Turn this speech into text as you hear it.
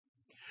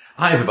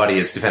Hi everybody,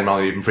 it's Stefan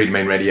Molyneux from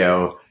Freedomain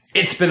Radio.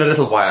 It's been a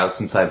little while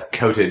since I've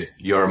coated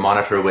your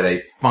monitor with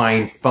a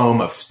fine foam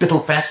of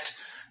Spittlefest,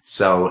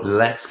 so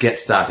let's get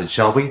started,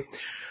 shall we?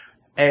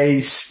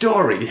 A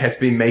story has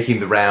been making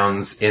the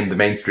rounds in the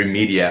mainstream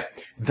media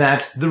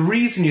that the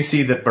reason you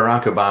see that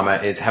Barack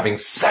Obama is having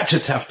such a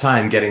tough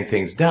time getting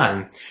things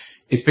done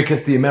is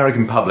because the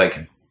American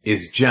public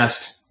is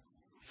just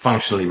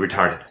functionally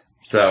retarded.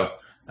 So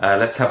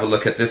let's have a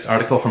look at this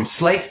article from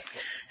Slate.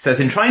 It says,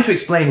 in trying to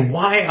explain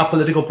why our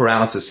political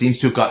paralysis seems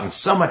to have gotten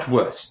so much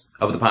worse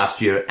over the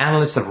past year,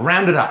 analysts have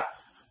rounded up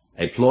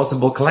a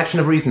plausible collection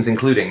of reasons,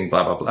 including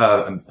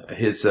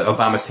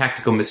Obama's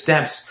tactical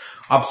missteps,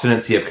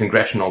 obstinacy of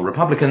congressional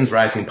Republicans,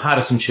 rising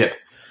partisanship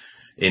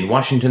in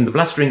Washington, the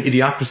blustering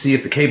idiocracy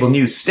of the cable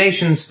news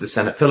stations, the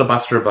Senate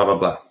filibuster, blah, blah,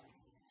 blah.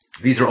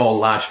 These are all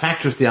large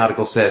factors, the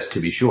article says,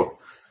 to be sure.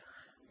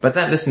 But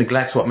that list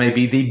neglects what may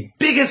be the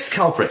biggest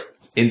culprit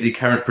in the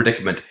current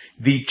predicament,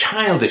 the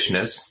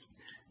childishness,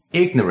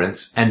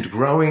 ignorance, and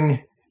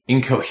growing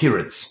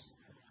incoherence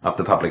of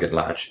the public at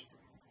large.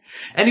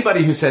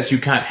 Anybody who says you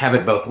can't have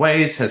it both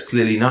ways has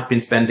clearly not been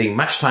spending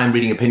much time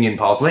reading opinion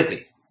polls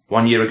lately.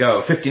 1 year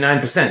ago,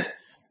 59%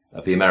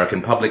 of the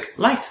American public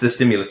liked the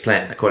stimulus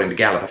plan, according to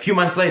Gallup. A few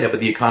months later, but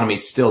the economy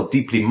is still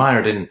deeply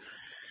mired in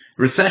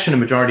recession, a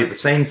majority of the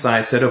same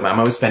size said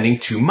Obama was spending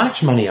too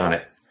much money on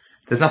it.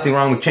 There's nothing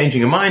wrong with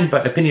changing a mind,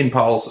 but opinion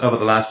polls over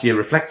the last year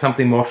reflect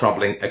something more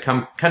troubling, a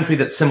country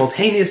that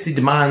simultaneously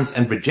demands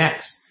and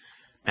rejects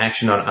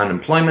action on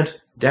unemployment,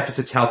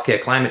 deficits,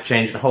 healthcare, climate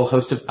change, and a whole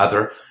host of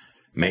other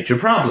major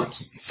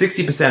problems.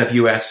 60% of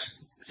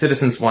U.S.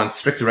 citizens want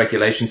stricter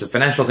regulations of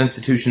financial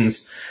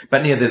institutions,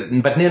 but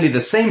nearly the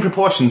same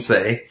proportion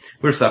say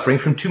we're suffering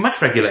from too much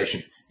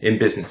regulation in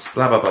business.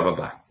 Blah, blah, blah,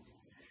 blah,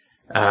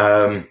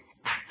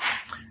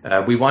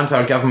 blah. We want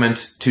our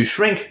government to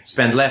shrink,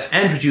 spend less,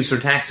 and reduce our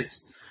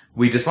taxes.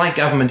 We dislike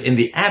government in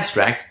the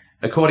abstract.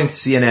 According to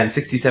CNN,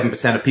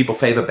 67% of people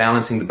favor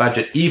balancing the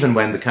budget even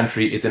when the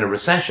country is in a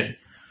recession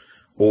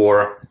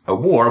or a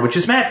war, which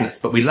is madness.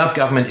 But we love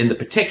government in the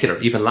particular.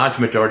 Even large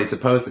majorities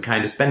oppose the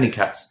kind of spending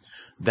cuts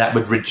that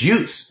would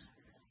reduce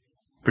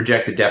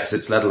projected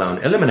deficits, let alone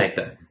eliminate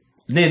them.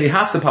 Nearly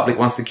half the public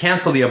wants to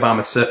cancel the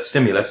Obama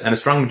stimulus, and a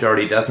strong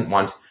majority doesn't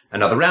want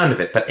another round of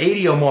it. But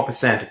 80 or more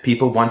 % of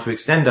people want to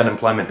extend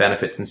unemployment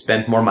benefits and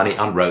spend more money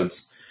on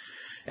roads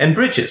and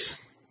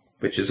bridges,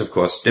 which is, of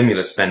course,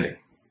 stimulus spending.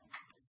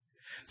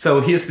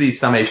 So here's the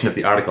summation of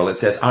the article. It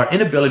says, our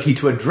inability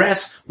to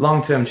address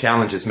long-term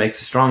challenges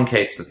makes a strong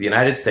case that the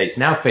United States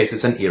now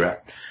faces an era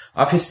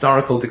of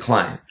historical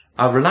decline.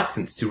 Our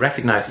reluctance to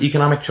recognize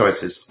economic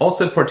choices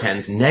also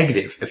portends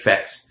negative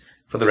effects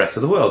for the rest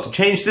of the world. To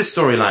change this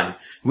storyline,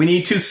 we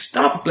need to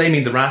stop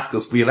blaming the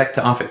rascals we elect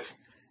to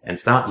office and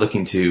start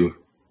looking to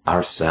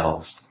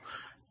ourselves.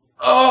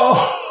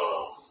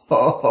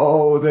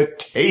 Oh, the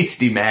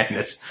tasty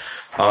madness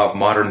of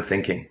modern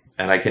thinking.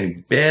 And I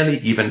can barely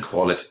even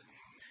call it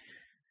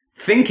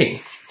thinking.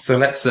 So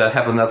let's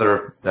have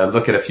another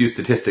look at a few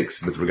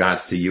statistics with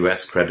regards to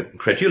U.S.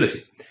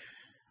 credulity.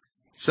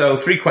 So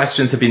 3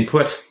 questions have been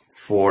put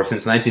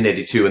since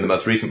 1982, and the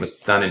most recent was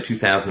done in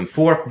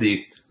 2004.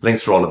 The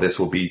links for all of this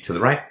will be to the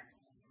right.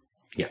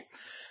 Yeah.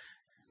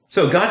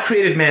 So God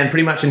created man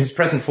pretty much in his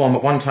present form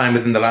at one time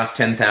within the last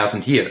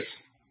 10,000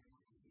 years.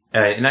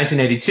 In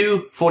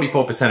 1982,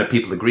 44% of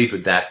people agreed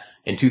with that.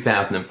 In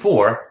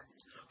 2004,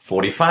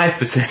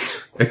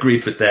 45%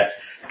 agreed with that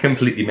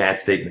completely mad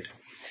statement.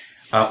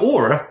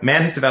 Or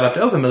man has developed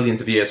over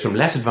millions of years from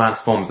less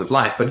advanced forms of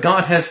life, but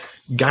God has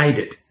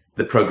guided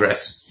the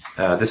progress,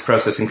 this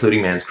process,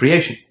 including man's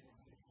creation.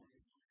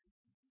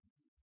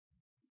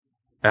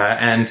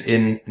 And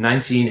in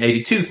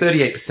 1982,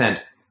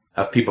 38%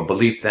 of people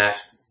believed that.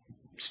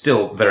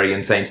 Still very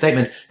insane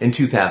statement. In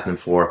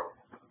 2004,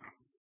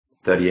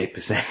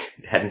 38%.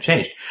 It hadn't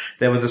changed.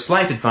 There was a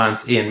slight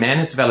advance in man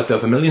has developed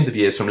over millions of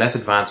years from less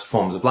advanced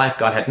forms of life.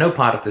 God had no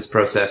part of this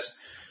process.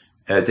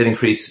 Did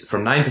increase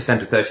from 9%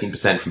 to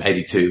 13% from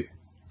 82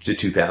 to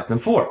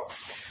 2004.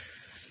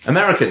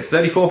 Americans,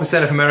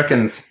 34% of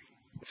Americans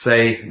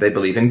say they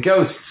believe in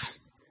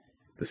ghosts.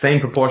 The same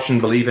proportion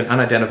believe in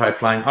unidentified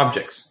flying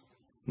objects.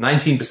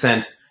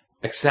 19%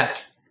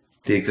 accept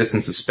the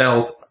existence of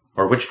spells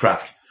or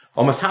witchcraft.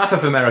 Almost half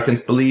of Americans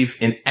believe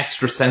in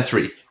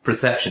extrasensory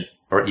perception,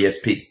 or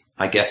ESP.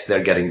 I guess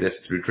they're getting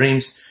this through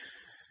dreams.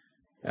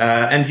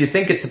 And you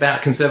think it's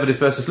about conservatives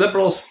versus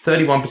liberals?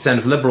 31%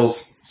 of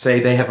liberals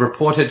say they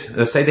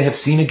have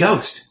seen a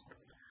ghost.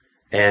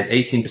 And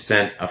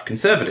 18% of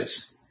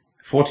conservatives.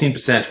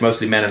 14%,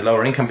 mostly men and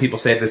lower income people,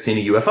 say they've seen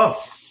a UFO.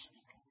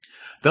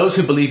 Those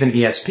who believe in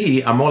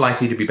ESP are more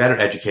likely to be better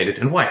educated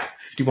and white.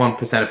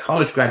 51% of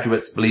college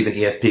graduates believe in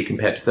ESP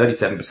compared to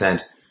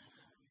 37%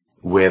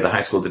 with a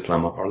high school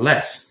diploma or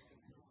less.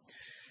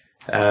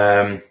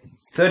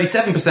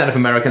 37% of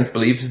Americans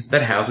believe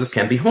that houses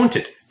can be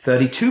haunted.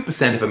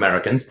 32% of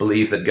Americans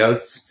believe that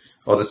ghosts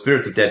or the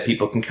spirits of dead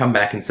people can come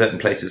back in certain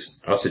places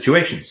or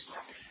situations.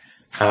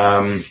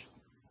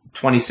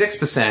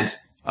 26%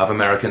 of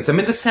Americans, I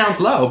mean, this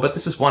sounds low, but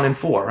this is 1 in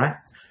 4, right?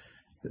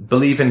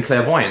 believe in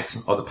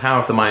clairvoyance, or the power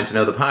of the mind to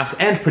know the past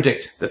and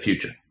predict the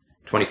future.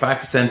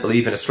 25%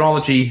 believe in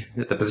astrology,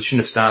 that the position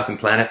of stars and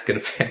planets can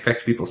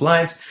affect people's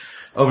lives.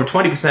 Over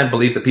 20%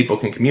 believe that people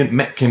can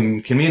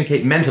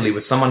communicate mentally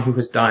with someone who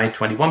has died.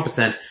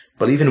 21%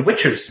 believe in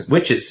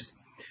witches.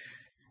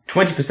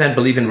 20%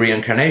 believe in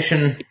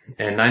reincarnation,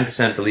 and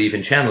 9% believe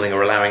in channeling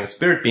or allowing a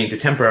spirit being to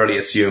temporarily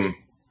assume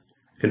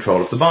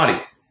control of the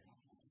body.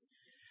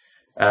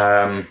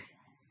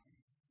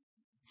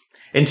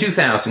 In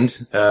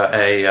 2000,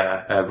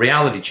 a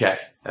reality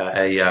check,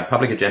 a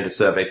public agenda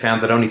survey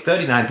found that only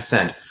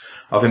 39%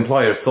 of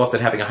employers thought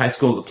that having a high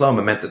school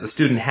diploma meant that the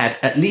student had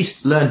at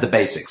least learned the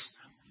basics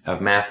of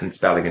math and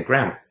spelling and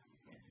grammar.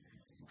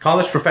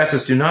 College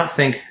professors do not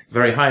think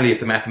very highly of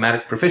the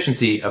mathematics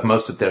proficiency of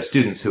most of their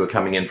students who are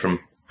coming in from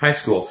high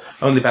school.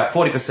 Only about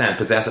 40%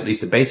 possess at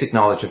least a basic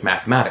knowledge of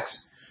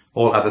mathematics.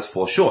 All others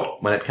fall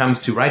short. When it comes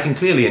to writing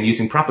clearly and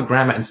using proper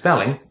grammar and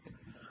spelling,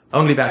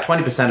 only about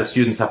 20% of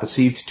students are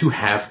perceived to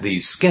have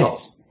these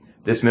skills.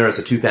 This mirrors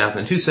a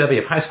 2002 survey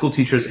of high school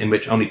teachers in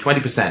which only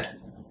 20%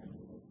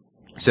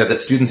 said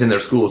that students in their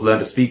schools learn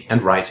to speak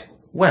and write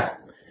well.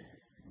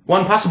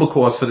 One possible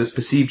cause for this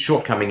perceived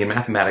shortcoming in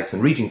mathematics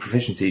and reading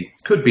proficiency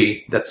could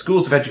be that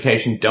schools of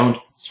education don't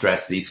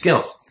stress these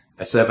skills.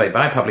 A survey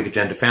by Public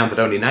Agenda found that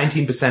only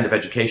 19% of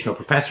educational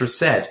professors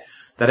said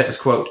that it was,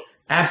 quote,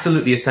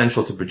 absolutely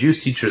essential to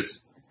produce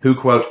teachers who,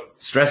 quote,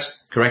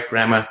 stress correct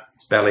grammar,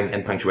 spelling,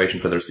 and punctuation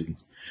for their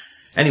students.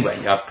 Anyway,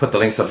 I'll put the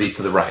links of these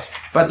to the right.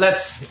 But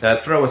let's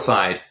throw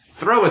aside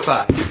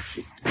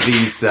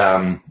these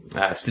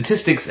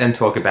statistics and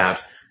talk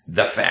about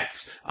the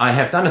facts. I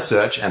have done a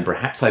search, and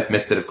perhaps I've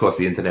missed it. Of course,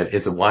 the internet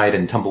is a wide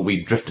and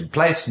tumbleweed drifted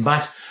place,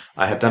 but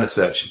I have done a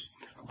search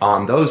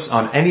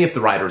on any of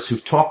the writers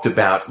who've talked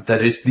about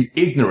that it's the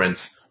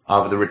ignorance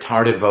of the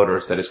retarded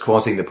voters that is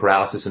causing the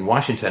paralysis in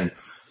Washington.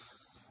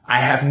 I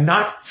have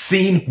not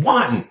seen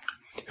one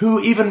who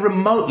even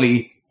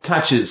remotely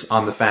touches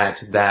on the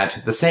fact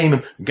that the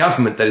same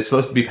government that is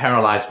supposed to be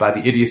paralyzed by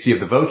the idiocy of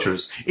the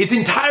voters is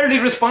entirely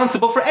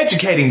responsible for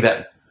educating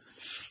them.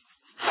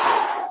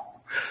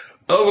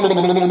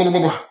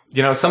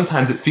 You know,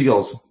 sometimes it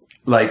feels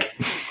like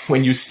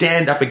when you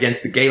stand up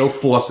against the gale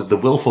force of the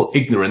willful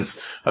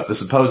ignorance of the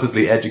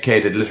supposedly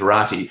educated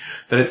literati,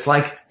 that it's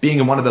like being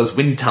in one of those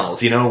wind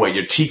tunnels, you know, where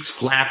your cheeks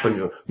flap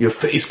and your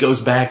face goes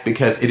back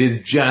because it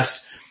is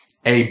just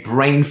a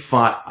brain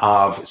fart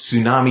of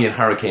tsunami and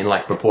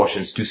hurricane-like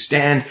proportions to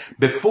stand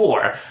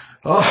before.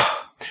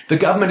 The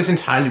government is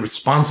entirely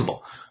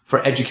responsible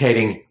for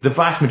educating the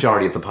vast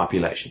majority of the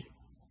population.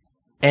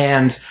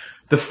 And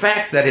the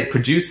fact that it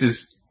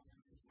produces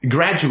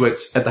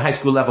graduates at the high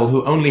school level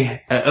who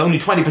only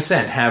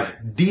 20%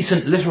 have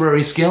decent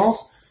literary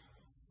skills,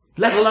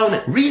 let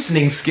alone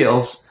reasoning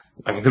skills.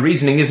 I mean, the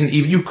reasoning isn't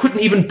even, you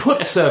couldn't even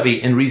put a survey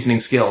in reasoning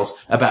skills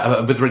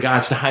about, with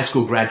regards to high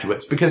school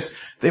graduates because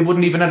they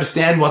wouldn't even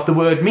understand what the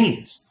word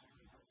means.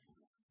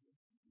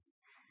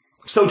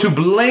 So to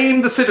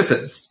blame the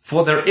citizens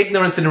for their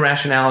ignorance and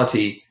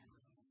irrationality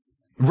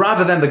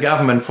rather than the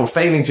government for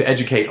failing to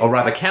educate or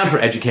rather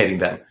counter-educating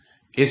them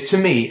is, to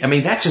me, I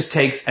mean, that just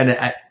takes an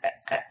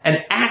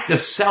act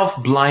of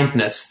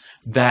self-blindness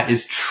that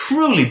is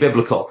truly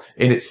biblical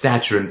in its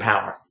stature and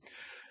power.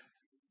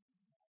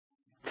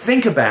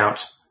 Think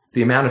about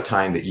the amount of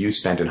time that you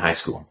spent in high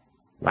school,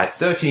 right?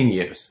 13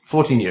 years,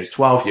 14 years,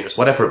 12 years,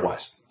 whatever it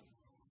was.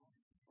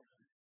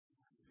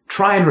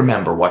 Try and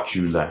remember what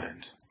you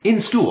learned in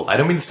school. I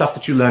don't mean the stuff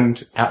that you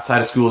learned outside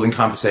of school in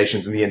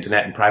conversations on the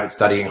internet and private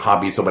studying,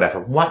 hobbies or whatever.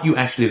 What you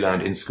actually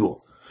learned in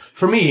school.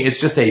 For me, it's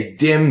just a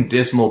dim,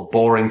 dismal,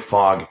 boring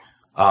fog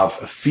of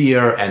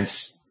fear and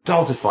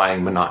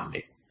stultifying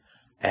monotony.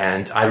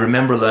 And I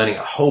remember learning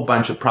a whole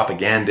bunch of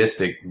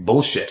propagandistic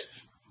bullshit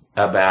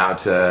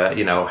about,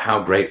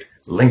 how great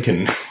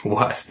Lincoln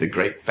was, the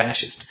great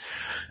fascist,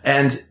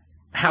 and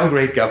how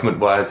great government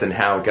was and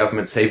how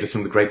government saved us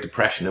from the Great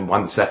Depression and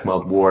won the Second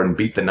World War and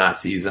beat the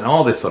Nazis and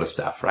all this sort of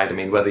stuff, right? I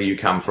mean, whether you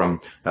come from,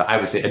 I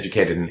was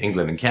educated in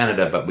England and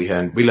Canada, but we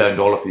learned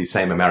all of these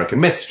same American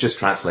myths just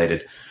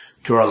translated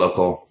to our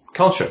local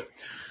culture.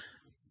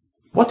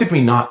 What did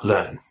we not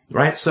learn,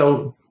 right?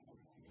 So,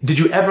 did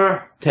you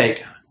ever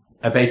take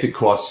a basic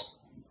course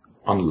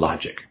on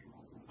logic?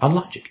 On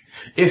logic.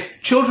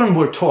 If children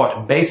were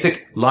taught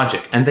basic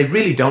logic, and they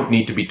really don't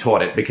need to be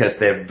taught it because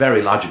they're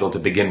very logical to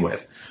begin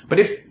with, but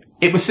if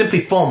it was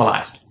simply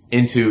formalized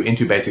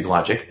into basic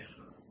logic,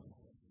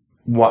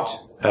 what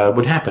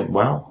would happen?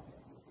 Well,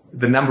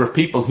 the number of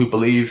people who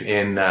believe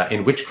in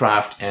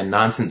witchcraft and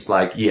nonsense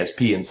like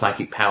ESP and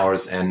psychic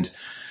powers and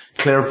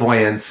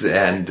clairvoyance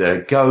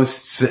and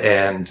ghosts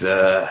and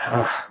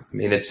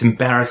it's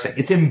embarrassing.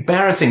 It's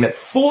embarrassing that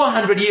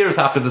 400 years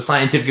after the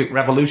scientific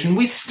revolution,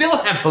 we still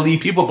have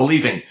people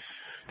believing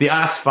the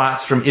ass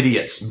farts from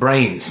idiots'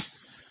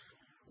 brains.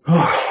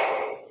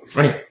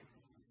 Right.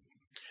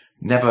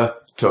 Never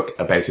took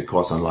a basic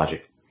course on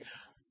logic.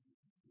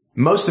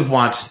 Most of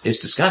what is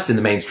discussed in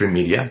the mainstream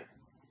media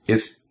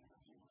is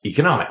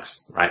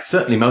economics, right?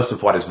 Certainly most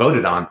of what is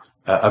voted on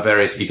of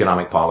various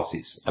economic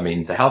policies. I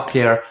mean, the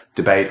healthcare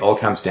debate all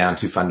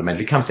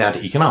fundamentally comes down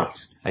to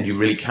economics. And you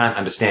really can't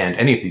understand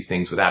any of these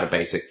things without a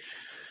basic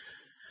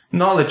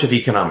knowledge of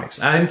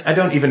economics. And I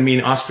don't even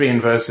mean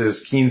Austrian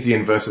versus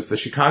Keynesian versus the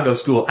Chicago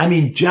school. I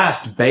mean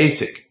just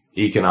basic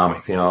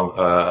economics.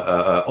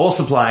 All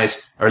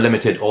supplies are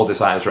limited, all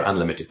desires are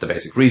unlimited. The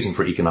basic reason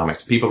for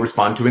economics. People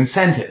respond to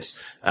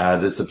incentives,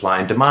 the supply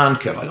and demand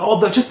curve,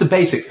 just the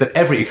basics that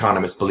every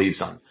economist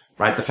believes on.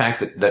 Right? The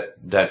fact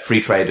that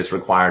free trade is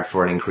required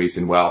for an increase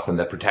in wealth and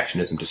that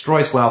protectionism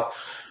destroys wealth.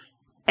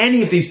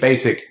 Any of these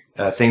basic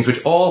things,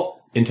 which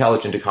all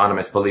intelligent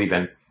economists believe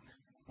in,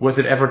 was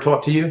it ever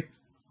taught to you?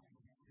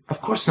 Of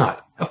course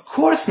not. Of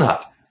course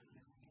not.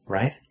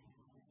 Right?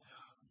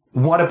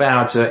 What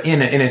about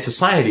in a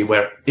society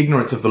where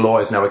ignorance of the law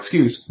is no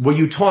excuse? Were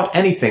you taught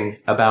anything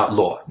about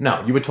law?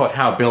 No, you were taught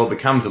how a bill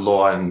becomes a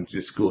law and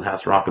the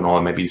Schoolhouse Rock and all,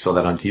 and maybe you saw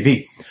that on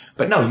TV.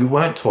 But no, you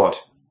weren't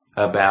taught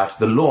about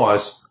the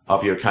laws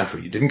of your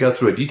country. You didn't go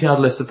through a detailed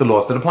list of the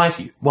laws that apply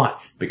to you. Why?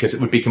 Because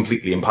it would be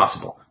completely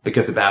impossible.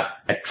 Because about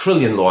 1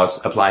 trillion laws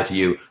apply to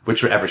you,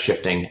 which are ever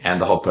shifting, and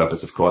the whole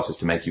purpose, of course, is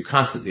to make you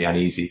constantly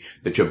uneasy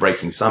that you're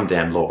breaking some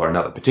damn law or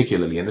another,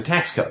 particularly in the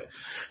tax code.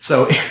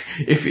 So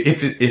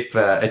if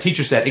a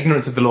teacher said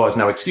ignorance of the law is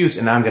no excuse,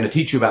 and now I'm going to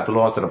teach you about the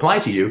laws that apply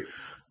to you,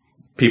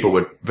 people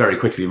would very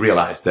quickly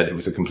realize that it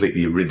was a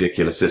completely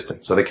ridiculous system.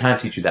 So they can't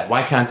teach you that.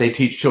 Why can't they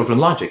teach children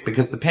logic?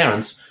 Because the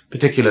parents,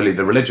 particularly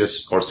the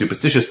religious or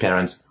superstitious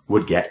parents,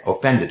 would get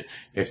offended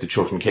if the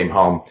children came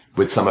home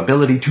with some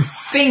ability to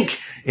think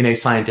in a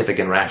scientific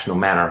and rational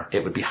manner.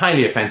 It would be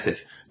highly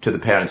offensive to the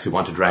parents who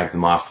want to drag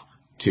them off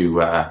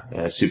to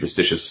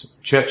superstitious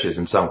churches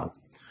and so on.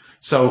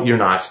 So you're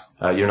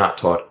not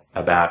taught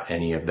about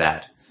any of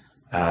that.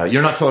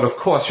 You're not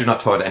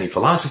taught any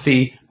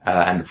philosophy.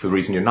 And the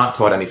reason you're not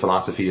taught any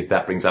philosophy is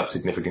that brings up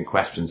significant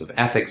questions of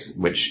ethics,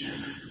 which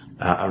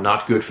are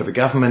not good for the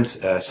government.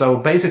 So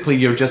basically,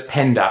 you're just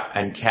penned up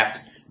and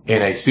kept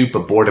in a super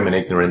boredom and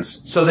ignorance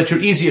so that you're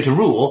easier to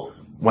rule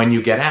when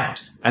you get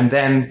out. And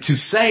then to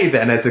say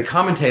then, as a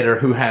commentator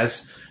who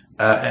has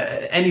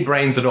any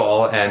brains at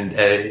all and,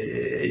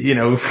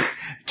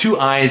 two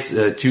eyes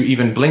to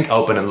even blink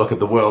open and look at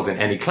the world in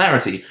any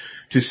clarity,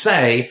 to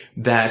say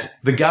that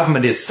the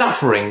government is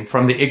suffering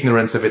from the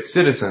ignorance of its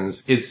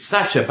citizens is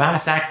such a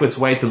backwards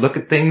way to look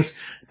at things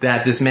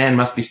that this man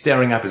must be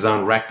staring up his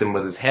own rectum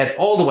with his head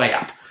all the way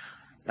up.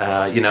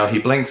 He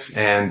blinks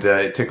and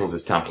it tickles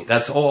his tummy.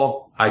 That's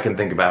all I can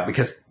think about,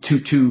 because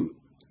to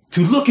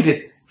look at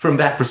it from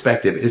that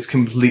perspective is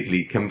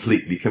completely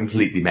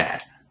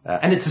mad.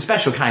 And it's a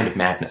special kind of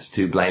madness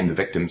to blame the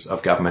victims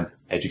of government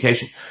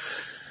education.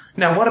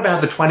 Now, what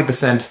about the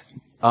 20%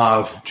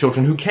 of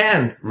children who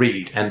can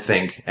read and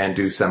think and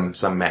do some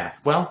math?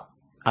 Well,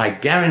 I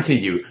guarantee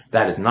you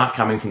that is not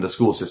coming from the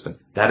school system.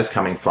 That is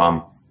coming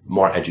from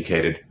more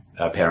educated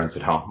parents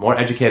at home. More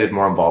educated,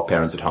 more involved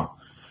parents at home.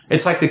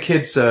 It's like the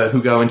kids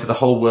who go into the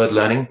whole word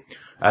learning.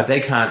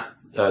 They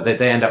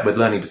end up with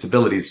learning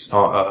disabilities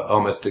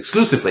almost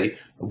exclusively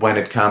when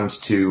it comes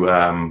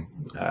to,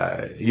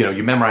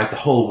 you memorize the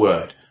whole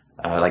word,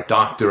 like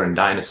doctor and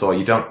dinosaur.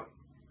 You don't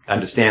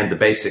understand the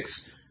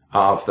basics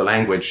of the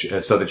language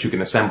so that you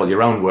can assemble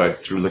your own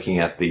words through looking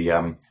at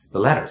the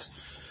letters.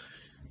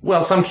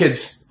 Well, some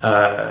kids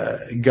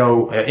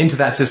go into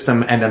that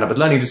system and end up with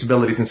learning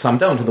disabilities, and some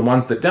don't. And the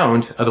ones that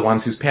don't are the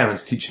ones whose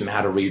parents teach them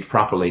how to read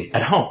properly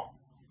at home,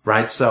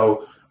 right?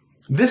 So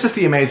this is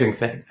the amazing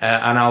thing,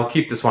 and I'll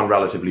keep this one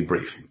relatively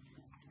brief.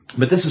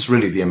 But this is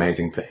really the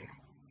amazing thing.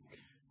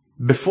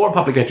 Before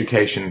public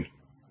education,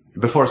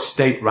 before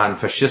state-run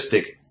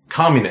fascistic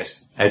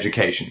communist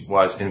education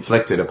was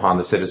inflicted upon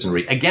the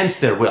citizenry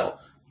against their will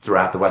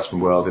throughout the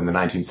Western world in the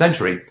 19th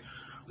century,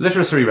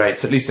 literacy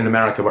rates, at least in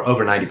America, were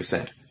over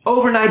 90%.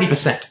 Over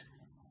 90%!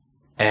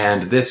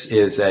 And this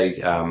is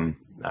a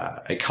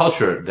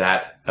culture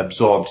that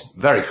absorbed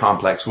very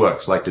complex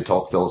works like de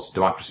Tocqueville's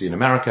Democracy in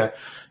America,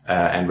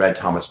 and read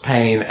Thomas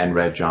Paine, and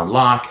read John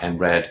Locke, and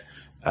read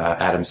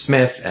Adam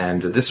Smith,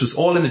 and this was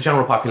all in the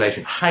general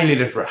population, highly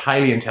literate,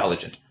 highly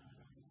intelligent,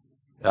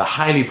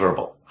 highly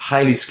verbal,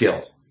 highly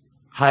skilled,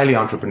 highly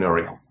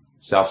entrepreneurial,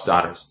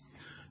 self-starters.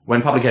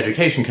 When public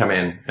education came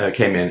in,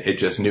 it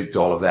just nuked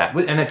all of that.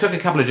 And it took a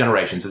couple of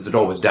generations, as it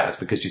always does,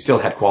 because you still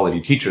had quality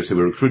teachers who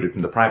were recruited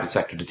from the private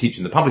sector to teach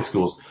in the public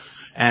schools.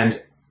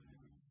 And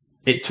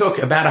it took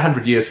about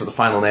 100 years for the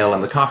final nail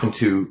in the coffin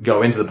to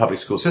go into the public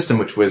school system,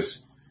 which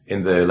was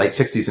in the late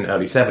 60s and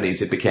early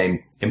 70s. It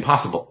became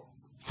impossible,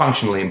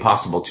 functionally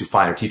impossible to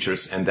fire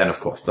teachers. And then, of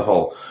course, the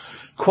whole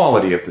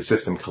quality of the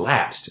system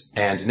collapsed,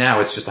 and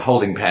now it's just a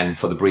holding pen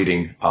for the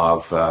breeding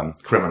of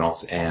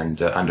criminals and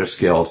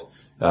underskilled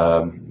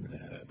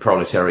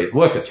proletariat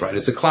workers. Right?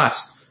 It's a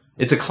class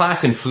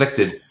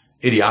inflicted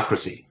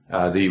idiocracy.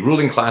 The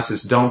ruling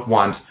classes don't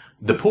want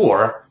the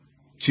poor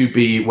to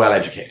be well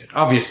educated,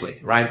 obviously,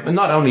 right? And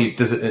not only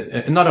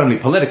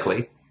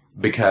politically,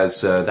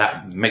 because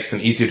that makes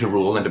them easier to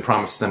rule and to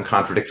promise them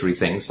contradictory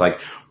things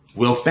like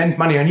we'll spend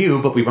money on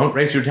you, but we won't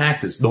raise your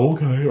taxes.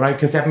 Okay, right?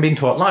 Because they haven't been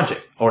taught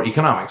logic or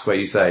economics, where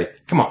you say,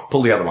 come on,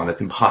 pull the other one.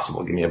 That's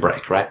impossible. Give me a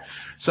break, right?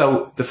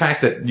 So the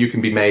fact that you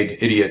can be made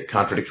idiot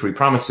contradictory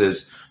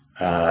promises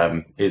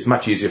is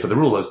much easier for the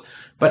rulers.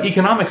 But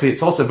economically,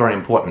 it's also very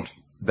important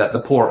that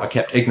the poor are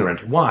kept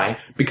ignorant. Why?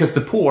 Because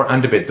the poor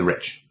underbid the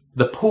rich.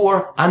 The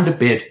poor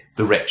underbid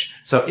the rich.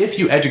 So if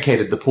you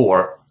educated the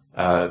poor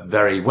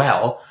very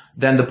well,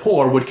 then the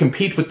poor would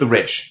compete with the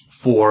rich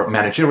for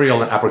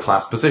managerial and upper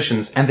class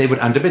positions, and they would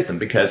underbid them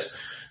because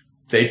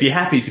they'd be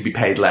happy to be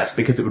paid less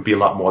because it would be a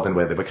lot more than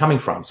where they were coming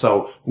from.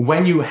 So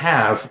when you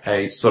have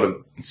a sort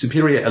of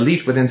superior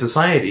elite within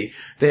society,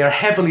 they are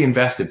heavily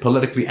invested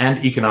politically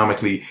and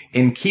economically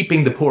in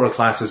keeping the poorer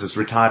classes as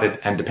retarded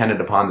and dependent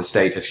upon the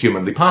state as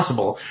humanly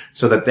possible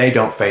so that they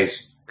don't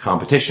face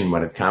competition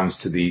when it comes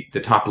to the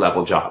top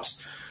level jobs.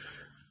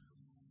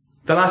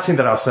 The last thing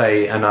that I'll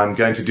say, and I'm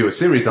going to do a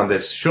series on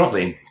this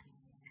shortly,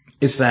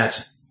 is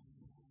that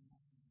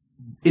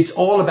it's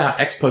all about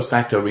ex post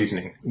facto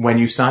reasoning when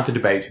you start to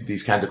debate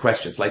these kinds of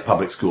questions like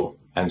public school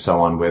and so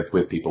on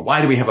with people.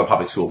 Why do we have a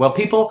public school? Well,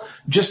 people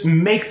just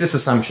make this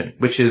assumption,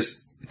 which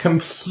is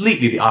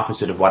completely the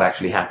opposite of what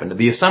actually happened.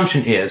 The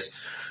assumption is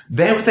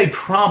there was a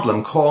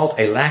problem called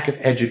a lack of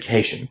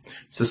education.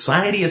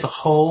 Society as a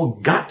whole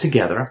got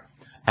together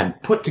and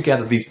put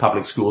together these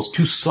public schools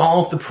to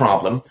solve the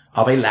problem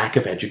of a lack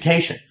of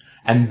education.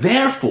 And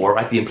therefore,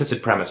 right, the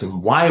implicit premise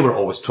and why we're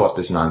always taught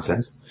this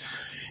nonsense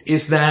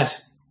is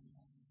that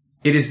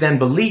it is then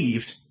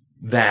believed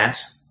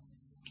that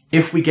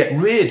if we get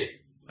rid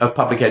of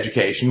public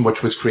education,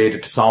 which was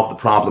created to solve the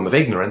problem of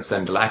ignorance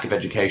and the lack of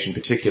education,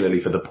 particularly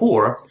for the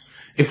poor,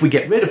 if we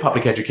get rid of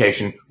public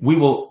education, we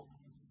will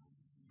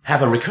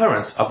have a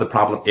recurrence of the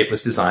problem it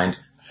was designed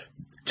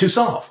to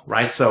solve,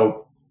 right?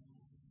 So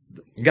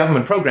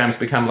government programs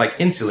become like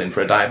insulin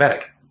for a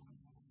diabetic,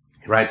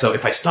 right? So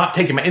if I stop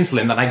taking my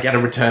insulin, then I get a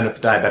return of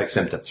the diabetic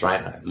symptoms,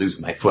 right? I lose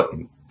my foot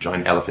and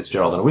join Ella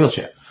Fitzgerald in a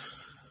wheelchair.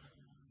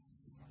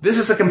 This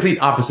is the complete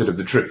opposite of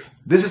the truth.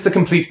 This is the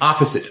complete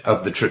opposite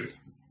of the truth.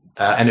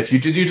 And if you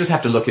just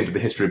have to look into the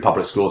history of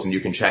public schools, and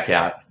you can check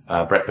out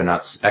Brett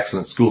Burnutt's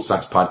excellent School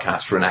Sucks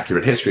podcast for an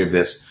accurate history of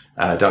this.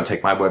 Don't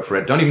take my word for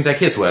it. Don't even take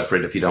his word for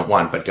it if you don't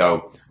want, but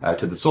go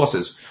to the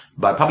sources.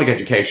 But public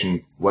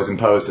education was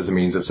imposed as a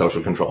means of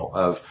social control,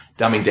 of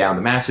dumbing down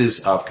the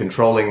masses, of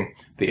controlling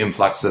the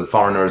influx of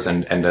foreigners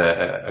and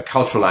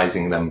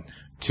culturalizing them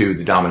to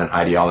the dominant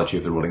ideology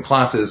of the ruling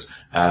classes,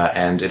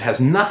 and it has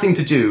nothing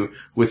to do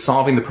with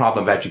solving the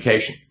problem of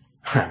education.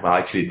 Well,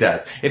 actually it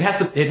does. It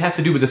has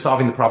to do with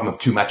solving the problem of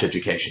too much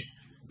education.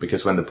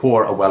 Because when the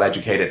poor are well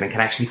educated and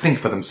can actually think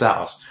for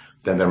themselves,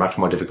 then they're much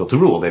more difficult to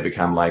rule. They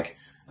become like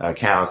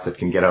cows that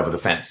can get over the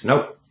fence.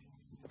 Nope.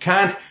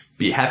 Can't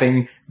be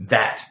having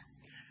that.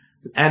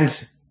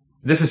 And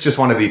this is just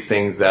one of these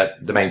things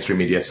that the mainstream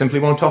media simply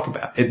won't talk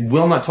about. It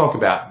will not talk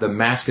about the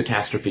mass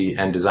catastrophe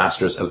and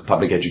disasters of the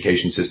public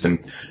education system.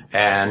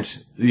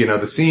 And, you know,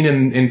 the scene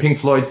in Pink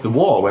Floyd's The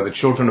Wall, where the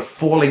children are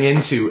falling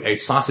into a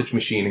sausage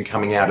machine and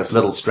coming out as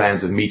little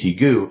strands of meaty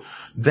goo,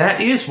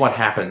 that is what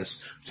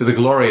happens to the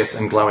glorious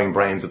and glowing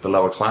brains of the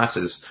lower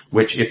classes,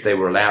 which, if they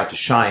were allowed to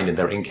shine in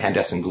their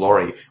incandescent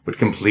glory, would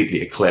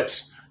completely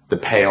eclipse the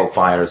pale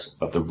fires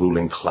of the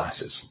ruling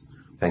classes.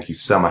 Thank you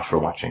so much for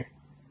watching.